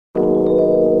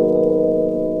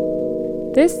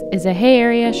This is a Hay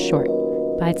Area Short,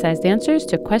 bite-sized answers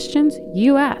to questions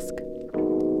you ask.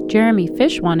 Jeremy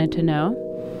Fish wanted to know,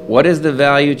 what is the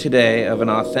value today of an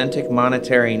authentic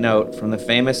monetary note from the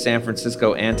famous San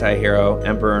Francisco anti-hero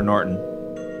Emperor Norton?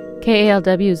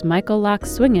 KALW's Michael Locke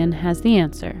Swingen has the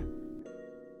answer.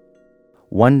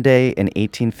 One day in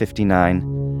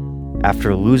 1859,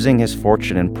 after losing his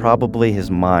fortune and probably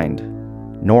his mind,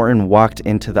 Norton walked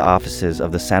into the offices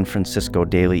of the San Francisco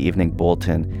Daily Evening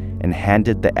Bulletin and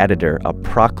handed the editor a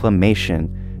proclamation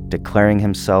declaring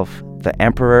himself the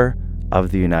Emperor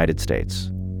of the United States.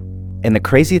 And the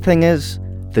crazy thing is,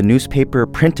 the newspaper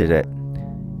printed it.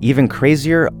 Even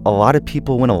crazier, a lot of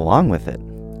people went along with it.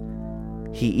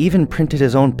 He even printed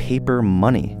his own paper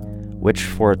money, which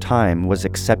for a time was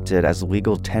accepted as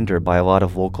legal tender by a lot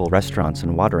of local restaurants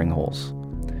and watering holes.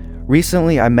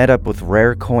 Recently, I met up with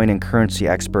rare coin and currency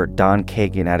expert Don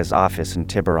Kagan at his office in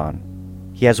Tiburon.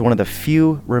 He has one of the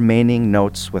few remaining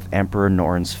notes with Emperor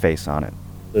Norton's face on it.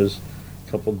 There's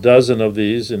a couple dozen of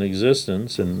these in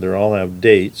existence, and they all have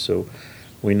dates, so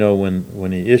we know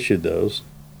when he issued those.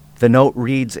 The note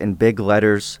reads in big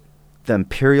letters, "The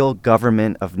Imperial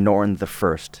Government of Norton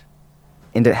I,"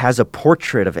 and it has a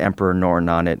portrait of Emperor Norton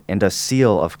on it and a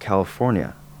seal of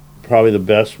California. Probably the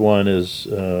best one is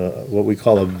what we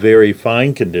call a very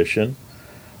fine condition,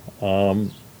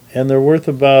 and they're worth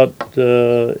about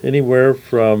anywhere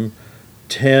from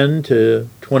 $10,000 to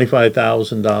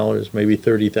 $25,000, maybe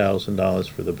 $30,000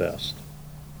 for the best.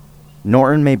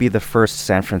 Norton may be the first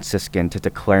San Franciscan to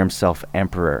declare himself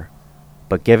emperor,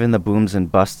 but given the booms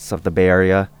and busts of the Bay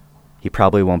Area, he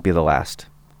probably won't be the last.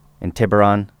 In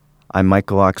Tiburon, I'm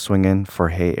Michael Locke Swingen for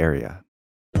Hay Area.